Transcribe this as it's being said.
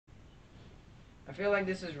I feel like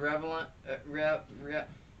this is relevant.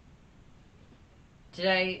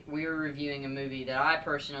 Today we are reviewing a movie that I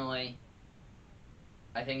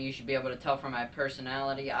think you should be able to tell from my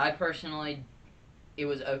personality. It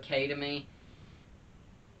was okay to me.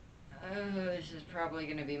 This is probably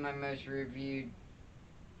going to be my most reviewed.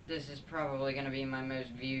 This is probably going to be my most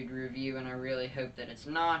viewed review, and I really hope that it's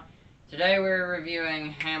not. Today we're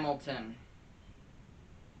reviewing Hamilton.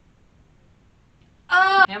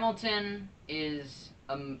 Hamilton is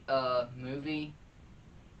a movie.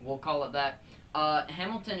 We'll call it that.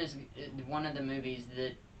 Hamilton is one of the movies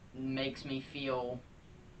that makes me feel.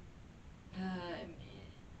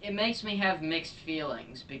 It makes me have mixed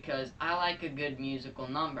feelings because I like a good musical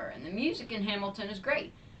number, and the music in Hamilton is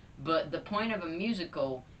great. But the point of a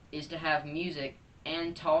musical is to have music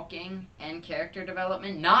and talking and character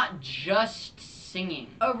development, not just singing.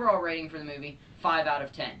 Overall rating for the movie, 5 out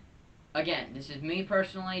of 10. Again, this is me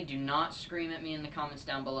personally. Do not scream at me in the comments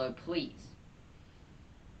down below, please.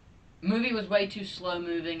 The movie was way too slow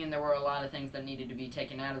moving, and there were a lot of things that needed to be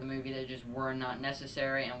taken out of the movie that just were not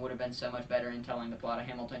necessary and would have been so much better in telling the plot of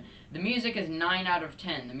Hamilton. The music is 9 out of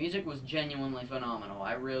 10. The music was genuinely phenomenal.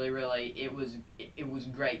 It was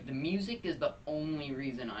great. The music is the only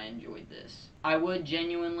reason I enjoyed this. I would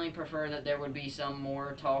genuinely prefer that there would be some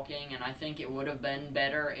more talking, and I think it would have been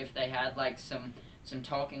better if they had like some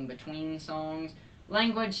talking between songs.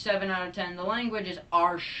 Language, 7 out of 10. The language is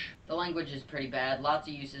harsh. The language is pretty bad. Lots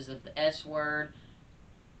of uses of the S word,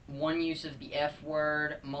 one use of the F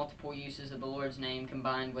word, multiple uses of the Lord's name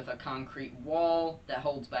combined with a concrete wall that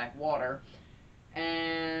holds back water.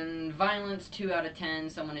 And violence, 2 out of 10.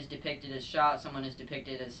 Someone is depicted as shot, someone is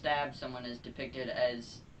depicted as stabbed, someone is depicted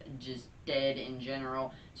as just dead in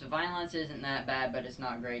general. So violence isn't that bad, but it's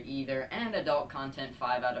not great either. And adult content,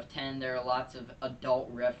 5 out of 10. There are lots of adult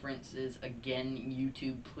references. Again,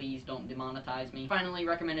 YouTube, please don't demonetize me. Finally,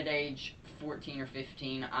 recommended age, 14 or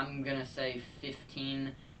 15. I'm gonna say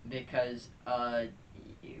 15 because,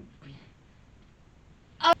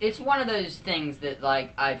 it's one of those things that,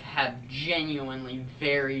 like, I have genuinely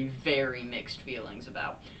very, very mixed feelings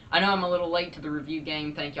about. I know I'm a little late to the review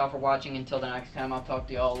game. Thank y'all for watching. Until the next time, I'll talk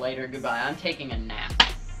to y'all later. Goodbye. I'm taking a nap.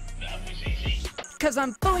 That was easy. Cause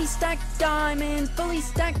I'm fully stacked diamonds,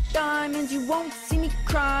 you won't see me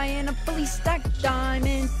crying. I'm fully stacked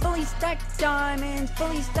diamonds,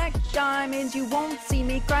 you won't see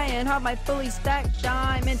me crying. Have my fully stacked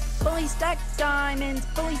diamonds,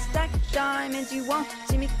 you won't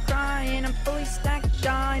see me crying. I'm fully stacked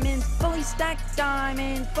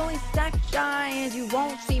diamonds, you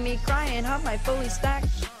won't see me crying. Have my fully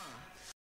stacked